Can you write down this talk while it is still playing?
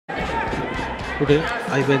Today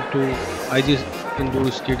I went to IG Indoor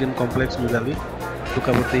Stadium Complex, New Delhi to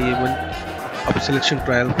cover the event of selection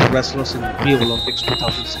trial for wrestlers in Rio Olympics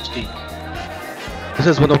 2016. This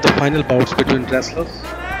is one of the final bouts between wrestlers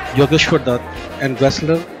Yogeshwar Dutt and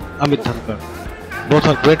wrestler Amit Dhankar. Both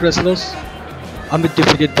are great wrestlers. Amit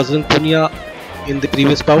defeated Bajrang Punia in the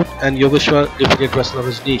previous bout and Yogeshwar defeated wrestler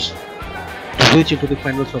Rajneesh to reach into the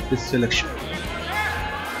finals of this selection.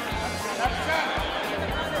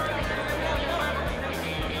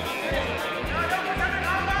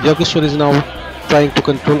 Yogeshwar is now trying to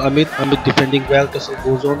control Amit. Amit defending well, tussle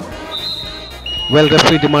goes on. Well,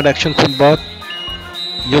 referee demand action from both.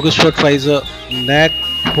 Yogeshwar tries a neck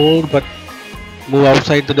hold but move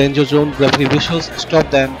outside the danger zone. Referee whistles, stop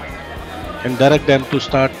them and direct them to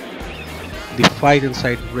start the fight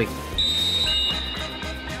inside the ring.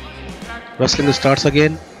 Wrestling starts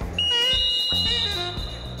again.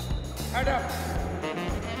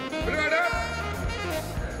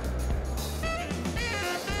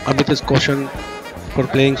 Amit is cautioned for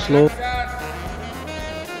playing slow.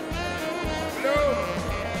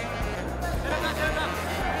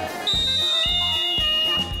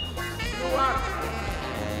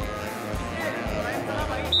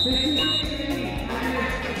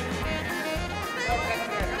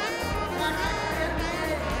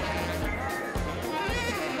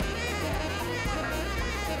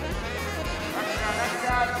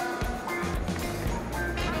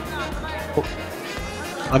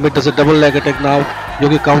 Amit does a double leg attack now.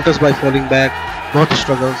 Yogi counters by falling back. Both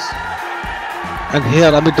struggles. And here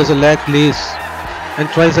Amit does a leg lace and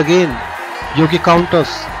tries again. Yogi counters.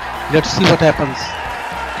 Let's see what happens.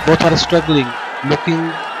 Both are struggling. Look.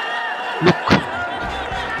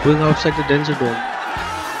 Going outside the danger zone.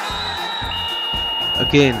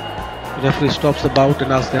 Again, referee stops the bout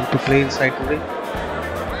and asks them to play inside the ring.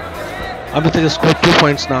 Amit has scored 2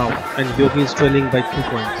 points now and Yogi is trailing by 2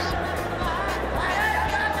 points.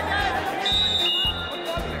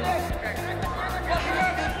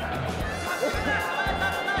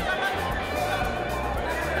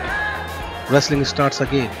 Wrestling starts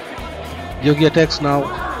again. Yogi attacks now,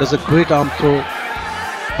 does a great arm throw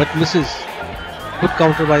but misses. Good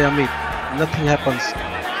counter by Amit. Nothing happens.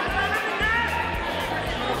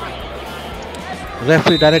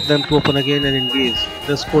 Referee directs them to open again and engage.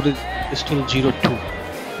 The score is still 0-2.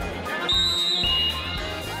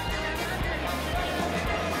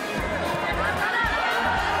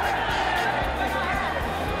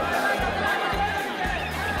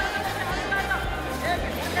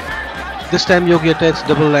 This time Yogi attacks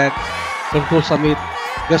double leg, controls Amit,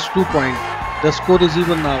 gets 2 points. The score is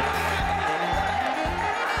even now.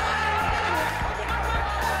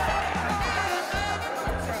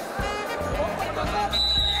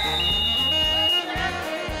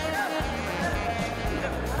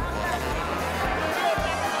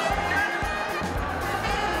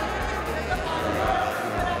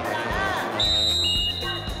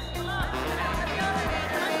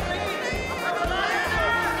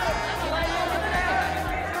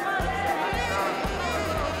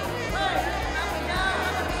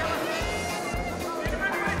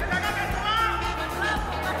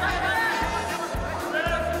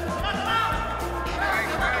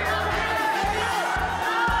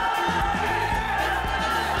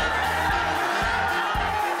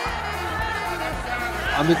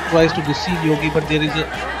 Amit tries to deceive Yogi, but there is a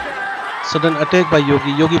sudden attack by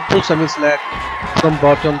Yogi. Yogi pulls Amit's leg from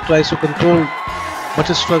bottom, tries to control, but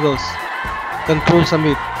he struggles. Controls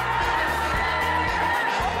Amit.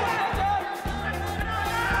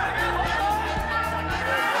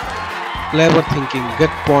 Clever thinking,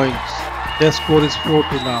 get points. Their score is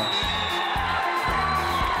 4-2 now.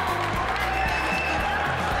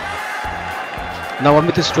 Now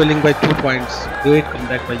Amit is trailing by 2 points. Great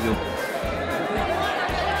comeback by Yogi.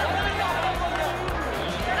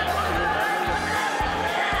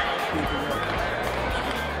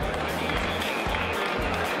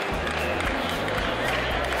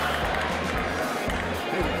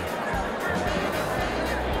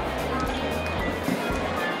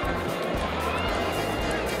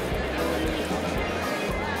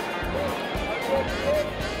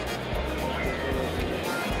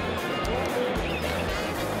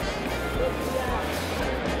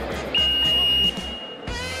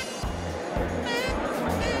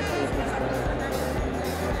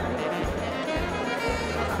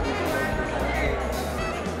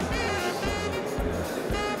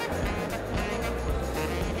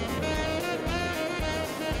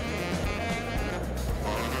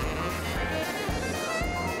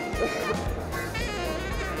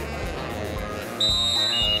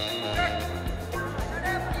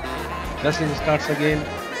 Wrestling starts again.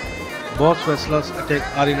 Both wrestlers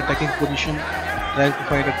are in attacking position, trying to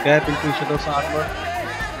find a gap into each other's armor.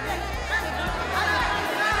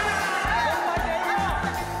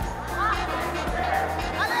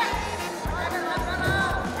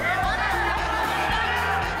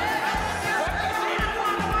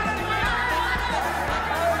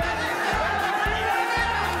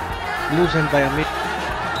 Loose hand by Amit.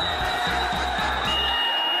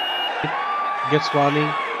 Gets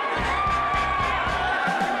warning.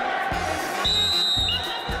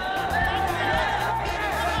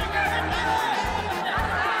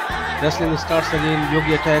 Wrestling starts again.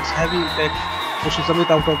 Yogi attacks. Heavy impact. Pushes Amit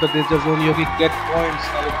out of the danger zone. Yogi gets points.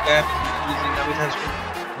 Now the gap is increasing. Amit has to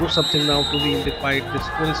do something now to be in the fight. The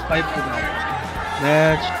score is 5-2 now.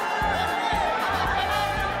 Match.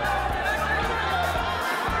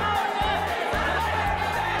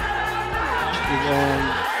 Is on.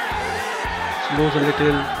 Slows a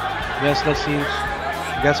little. Wrestler seems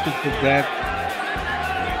gasping to grab.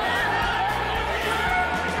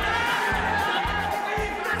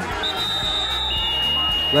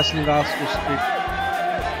 Wrestling asks to split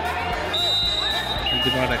and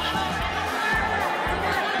demand action.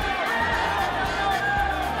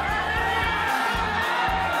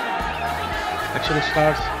 Action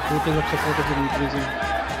starts. Total of supporters is increasing.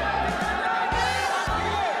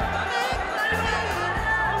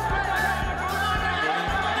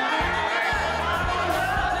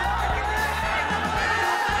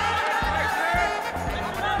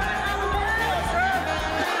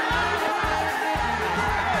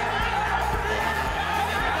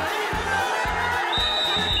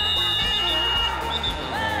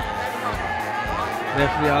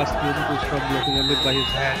 Referee asked Yogi to stop blocking Amit by his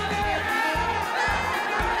hand.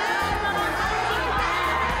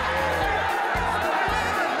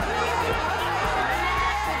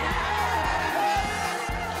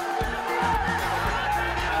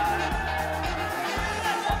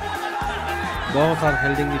 Both are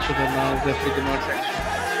holding each other now. Referee demands action.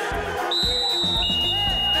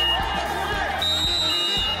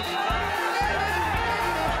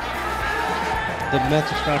 The match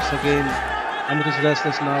starts again. Amit is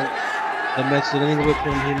restless now. The match is running away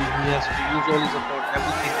from him. He has to use all his effort,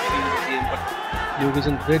 everything to win the game. But Yogi is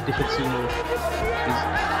in great defensive mode. He's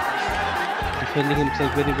defending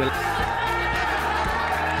himself very well.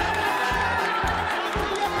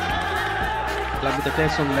 Amit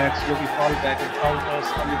attacks on legs. Yogi falls back and counters.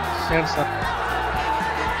 Amit stands up.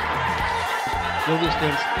 Yogi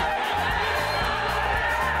stands.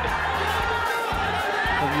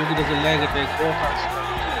 Yogi does a leg attack. Both are strong.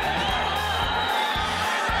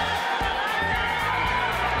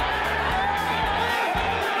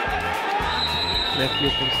 Left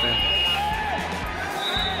open stand.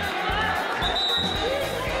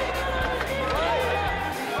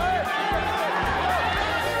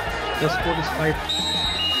 The score is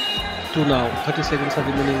 5-2 now. 30 seconds are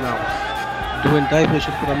remaining now. Do and die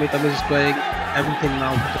position for Amit. Amit is trying everything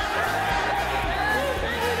now.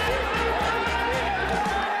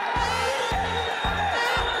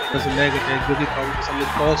 There's a leg attack. Yogi counters. Amit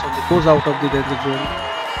falls on the goes out of the danger zone,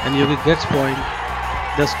 and Yogi gets point.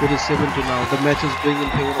 The score is 7-2 now. The match is going in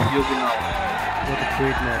favor of Yogi now. What a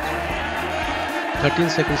great match. 13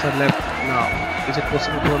 seconds are left now. Is it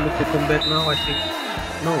possible for Amit to come back now? I think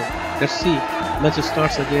no. Let's see. Match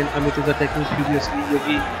starts again. Amit is attacking furiously.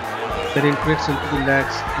 Yogi penetrates into the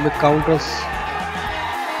legs. Amit counters.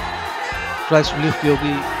 Tries to lift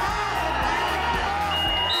Yogi.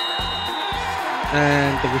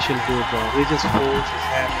 And the whistle goes on. Rages folds his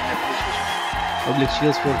hand in appreciation. Public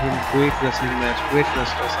cheers for him. Great wrestling match. Great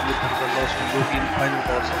wrestlers. Amit Dhankar lost to Yogi in final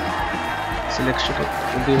bouts of selection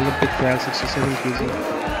in the Olympic trial 67 kg.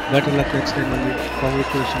 Better luck next time, Amit.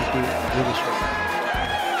 Congratulations to Yogeshwar.